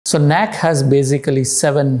So NAAC has basically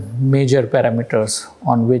 7 major parameters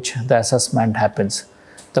on which the assessment happens.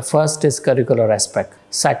 The first is curricular aspect.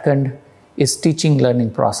 Second is teaching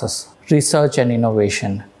learning process, research and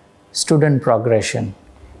innovation, student progression,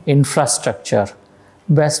 infrastructure,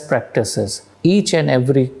 best practices. Each and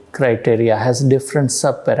every criteria has different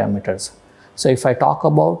sub-parameters. So if I talk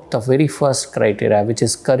about the very first criteria, which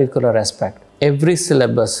is curricular aspect, every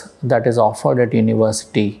syllabus that is offered at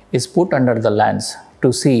university is put under the lens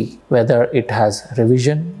to see whether it has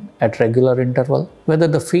revision at regular interval, whether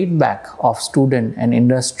the feedback of student and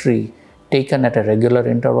industry taken at a regular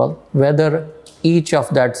interval, whether each of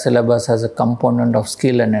that syllabus has a component of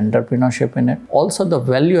skill and entrepreneurship in it. Also the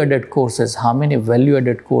value-added courses, how many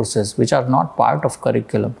value-added courses which are not part of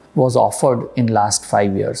curriculum was offered in last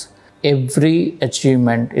 5 years. Every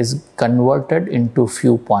achievement is converted into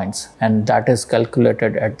few points, and that is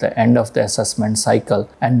calculated at the end of the assessment cycle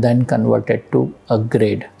and then converted to a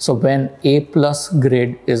grade. So when A+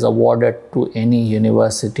 grade is awarded to any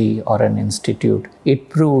university or an institute, it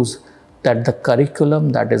proves that the curriculum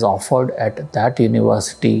that is offered at that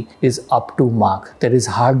university is up to mark. There is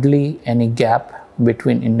hardly any gap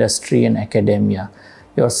between industry and academia.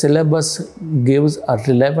 Your syllabus gives a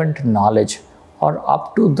relevant knowledge or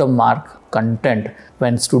up to the mark content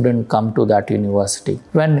when students come to that university.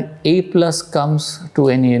 When A+ comes to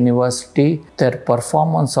any university, their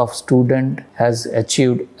performance of student has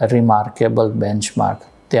achieved a remarkable benchmark.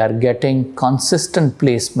 They are getting consistent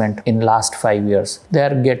placement in last 5 years. They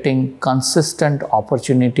are getting consistent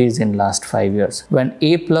opportunities in last 5 years. When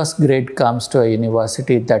A+ grade comes to a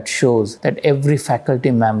university, that shows that every faculty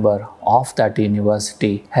member of that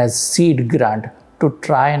university has seed grant to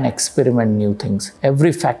try and experiment new things.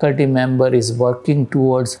 Every faculty member is working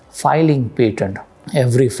towards filing patent.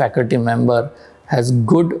 Every faculty member has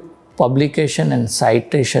good publication and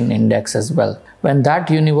citation index as well. When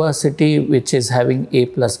that university which is having A+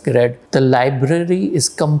 grade, the library is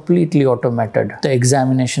completely automated. The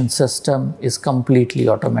examination system is completely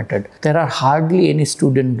automated. There are hardly any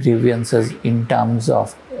student grievances in terms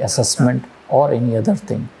of assessment or any other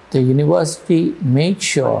thing. The university makes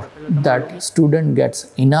sure that student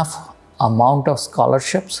gets enough amount of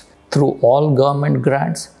scholarships through all government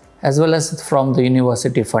grants as well as from the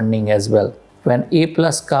university funding as well. When A+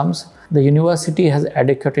 comes, the university has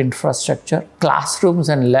adequate infrastructure. Classrooms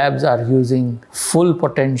and labs are using full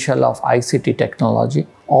potential of ICT technology.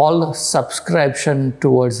 All subscription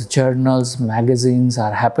towards journals, magazines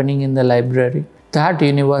are happening in the library. That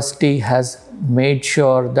university has made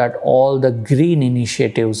sure that all the green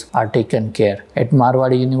initiatives are taken care. At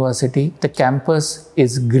Marwadi University, the campus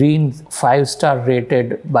is green 5-star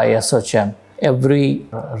rated by SHM. Every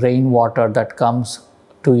rainwater that comes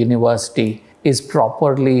to university is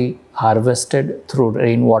properly harvested through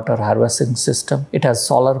rainwater harvesting system. It has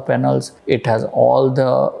solar panels. It has all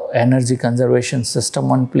the energy conservation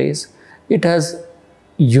system in place. It has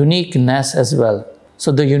uniqueness as well.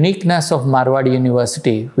 So the uniqueness of Marwadi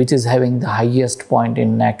University, which is having the highest point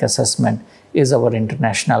in NAAC assessment, is our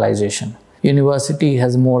internationalization. University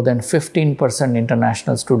has more than 15%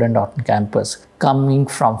 international student on campus coming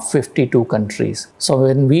from 52 countries. So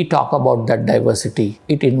when we talk about that diversity,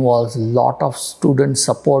 it involves a lot of student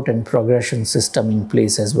support and progression system in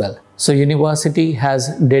place as well. So university has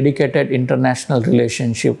dedicated international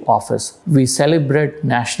relationship office. We celebrate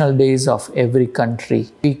national days of every country.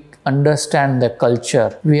 We understand the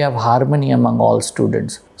culture. We have harmony among all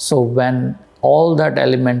students. So when all that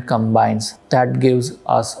element combines, that gives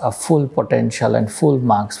us a full potential and full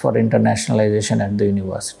marks for internationalization at the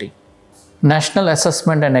university. National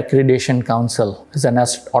Assessment and Accreditation Council is an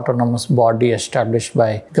autonomous body established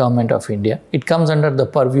by Government of India. It comes under the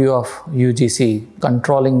purview of UGC,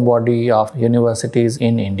 controlling body of universities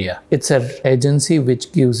in India. It's an agency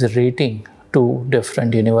which gives a rating to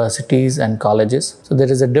different universities and colleges. So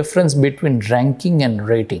there is a difference between ranking and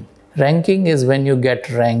rating. Ranking is when you get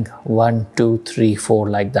rank 1, 2, 3, 4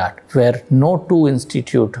 like that, where no two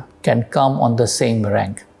institute can come on the same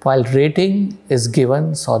rank. While rating is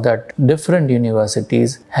given so that different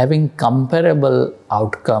universities having comparable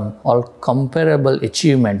outcome or comparable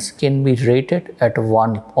achievements can be rated at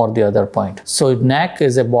one or the other point. So NAAC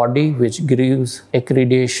is a body which gives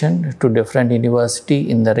accreditation to different university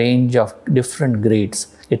in the range of different grades.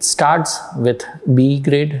 It starts with B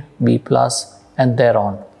grade, B+, and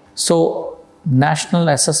thereon. So National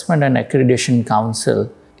Assessment and Accreditation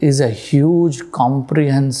Council is a huge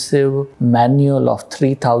comprehensive manual of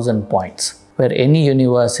 3,000 points, where any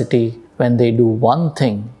university, when they do one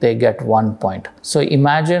thing, they get 1 point. So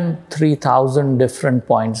imagine 3,000 different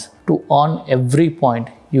points. To earn every point,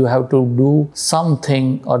 you have to do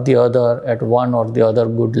something or the other at one or the other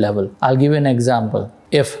good level. I'll give you an example.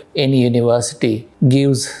 If any university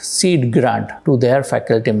gives seed grant to their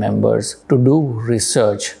faculty members to do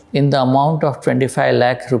research in the amount of 25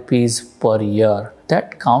 lakh rupees per year,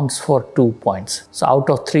 that counts for 2 points. So out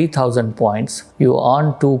of 3,000 points, you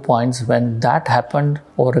earn 2 points when that happened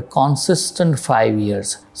over a consistent 5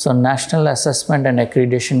 years. So National Assessment and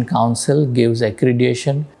Accreditation Council gives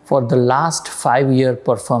accreditation for the last 5-year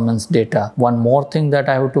performance data. One more thing that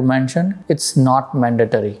I have to mention, it's not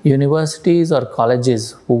mandatory. Universities or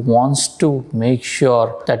colleges who wants to make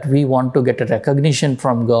sure that we want to get a recognition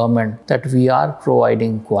from government that we are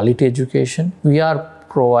providing quality education, we are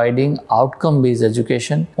providing outcome-based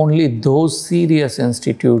education, only those serious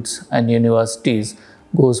institutes and universities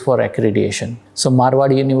goes for accreditation. So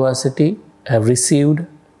Marwadi University have received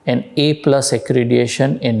an A+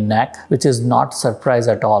 accreditation in NAAC, which is not surprise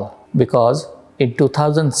at all, because in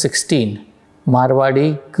 2016,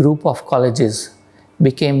 Marwadi group of colleges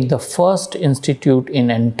became the first institute in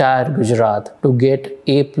entire Gujarat to get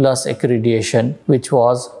A+ accreditation, which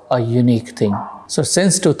was a unique thing. So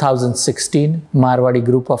since 2016, Marwadi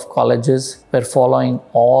group of colleges were following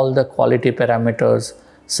all the quality parameters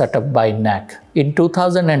set up by NAAC. In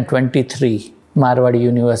 2023, Marwadi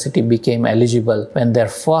University became eligible when their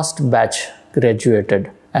first batch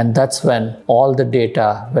graduated, and that's when all the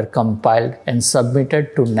data were compiled and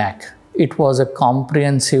submitted to NAAC. It was a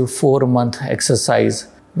comprehensive 4-month exercise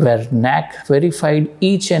where NAAC verified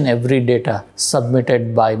each and every data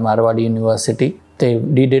submitted by Marwadi University. They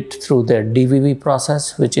did it through their DVV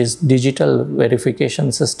process, which is digital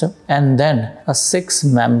verification system. And then a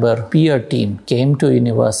 6-member peer team came to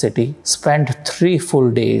university, spent 3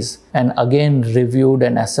 full days, and again reviewed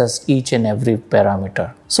and assessed each and every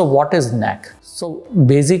parameter. So what is NAAC? So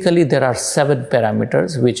basically there are 7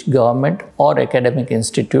 parameters which government or academic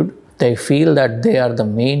institute, they feel that they are the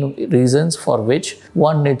main reasons for which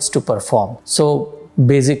one needs to perform. So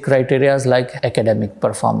basic criteria like academic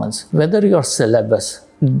performance, whether your syllabus,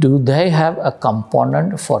 do they have a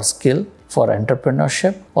component for skill, for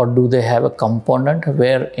entrepreneurship, or do they have a component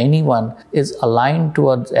where anyone is aligned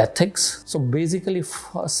towards ethics? So basically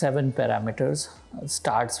 7 parameters.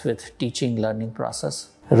 Starts with teaching learning process,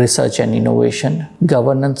 research and innovation,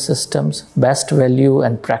 governance systems, best value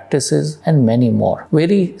and practices, and many more.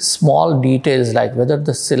 Very small details like whether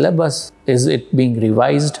the syllabus is it being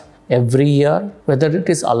revised every year, whether it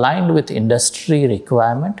is aligned with industry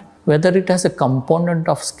requirement, whether it has a component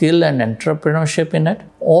of skill and entrepreneurship in it.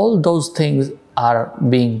 All those things are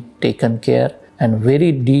being taken care, and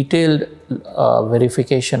very detailed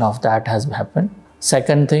verification of that has happened.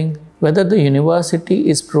 Second thing, whether the university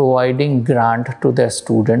is providing grant to their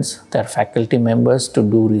students, their faculty members to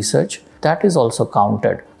do research, that is also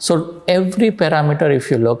counted. So every parameter, if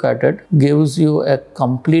you look at it, gives you a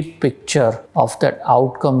complete picture of that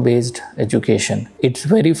outcome-based education. It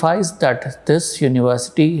verifies that this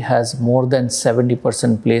university has more than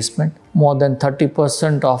 70% placement, more than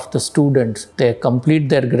 30% of the students, they complete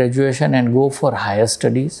their graduation and go for higher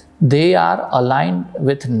studies. They are aligned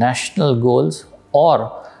with national goals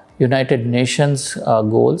or United Nations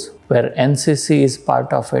goals, where NCC is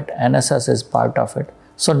part of it, NSS is part of it.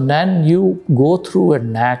 So then you go through a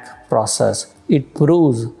NAAC process. It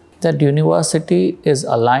proves that university is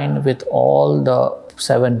aligned with all the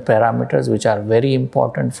 7 parameters which are very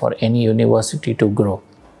important for any university to grow.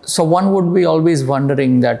 So one would be always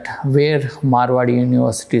wondering that where Marwadi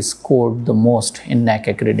University scored the most in NAAC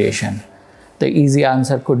accreditation. The easy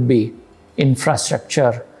answer could be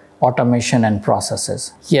infrastructure, automation and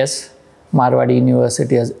processes. Yes, Marwadi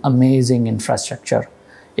University has amazing infrastructure.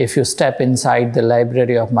 If you step inside the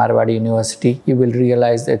library of Marwadi University, you will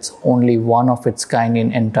realize it's only one of its kind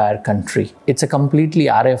in entire country. It's a completely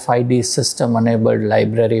RFID system enabled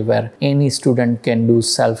library where any student can do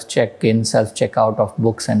self-check-in, self-checkout of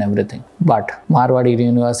books and everything. But Marwadi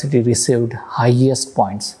University received highest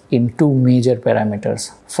points in 2 major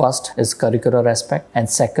parameters. First is curricular aspect, and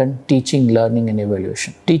second, teaching, learning and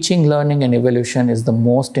evaluation. Teaching, learning and evaluation is the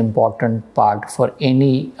most important part for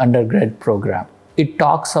any undergrad program. It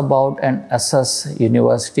talks about and assess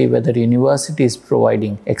university, whether university is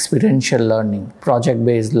providing experiential learning,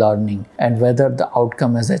 project-based learning, and whether the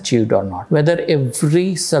outcome is achieved or not. Whether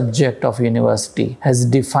every subject of university has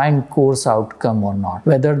defined course outcome or not.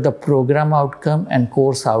 Whether the program outcome and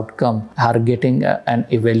course outcome are getting and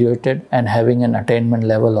evaluated and having an attainment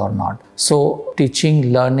level or not. So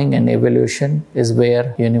teaching, learning and evaluation is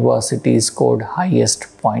where university scored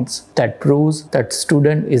highest points. That proves that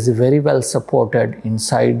student is very well supported supported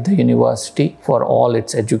inside the university for all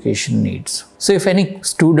its education needs. So if any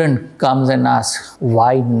student comes and asks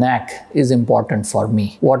why NAAC is important for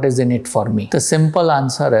me, what is in it for me? The simple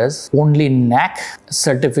answer is only NAAC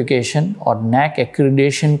certification or NAAC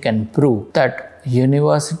accreditation can prove that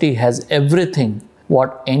university has everything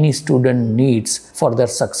what any student needs for their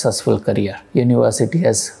successful career. University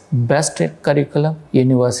has best curriculum,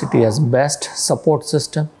 university has best support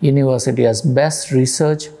system, university has best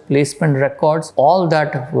research, placement records, all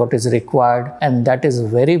that what is required, and that is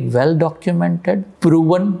very well documented,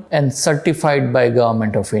 proven and certified by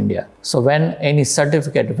Government of India. So when any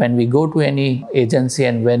certificate, when we go to any agency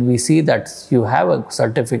and when we see that you have a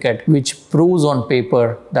certificate which proves on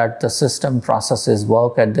paper that the system processes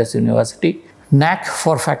work at this university, NAAC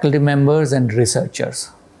for faculty members and researchers,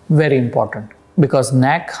 very important, because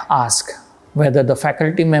NAAC asks whether the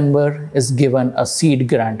faculty member is given a seed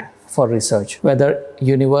grant for research, whether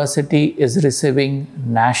university is receiving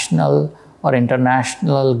national or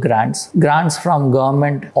international grants from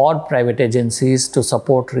government or private agencies to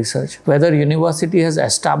support research, whether university has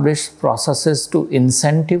established processes to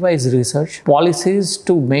incentivize research, policies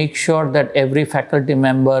to make sure that every faculty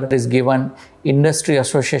member is given industry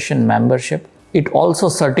association membership. It also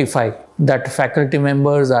certifies that faculty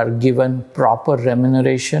members are given proper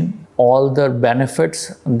remuneration, all the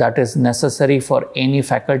benefits that is necessary for any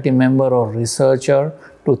faculty member or researcher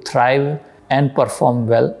to thrive and perform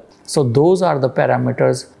well. So those are the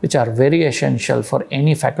parameters which are very essential for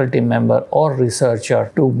any faculty member or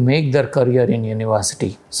researcher to make their career in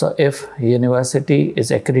university. So if university is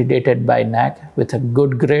accredited by NAAC with a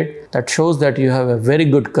good grade, that shows that you have a very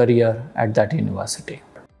good career at that university.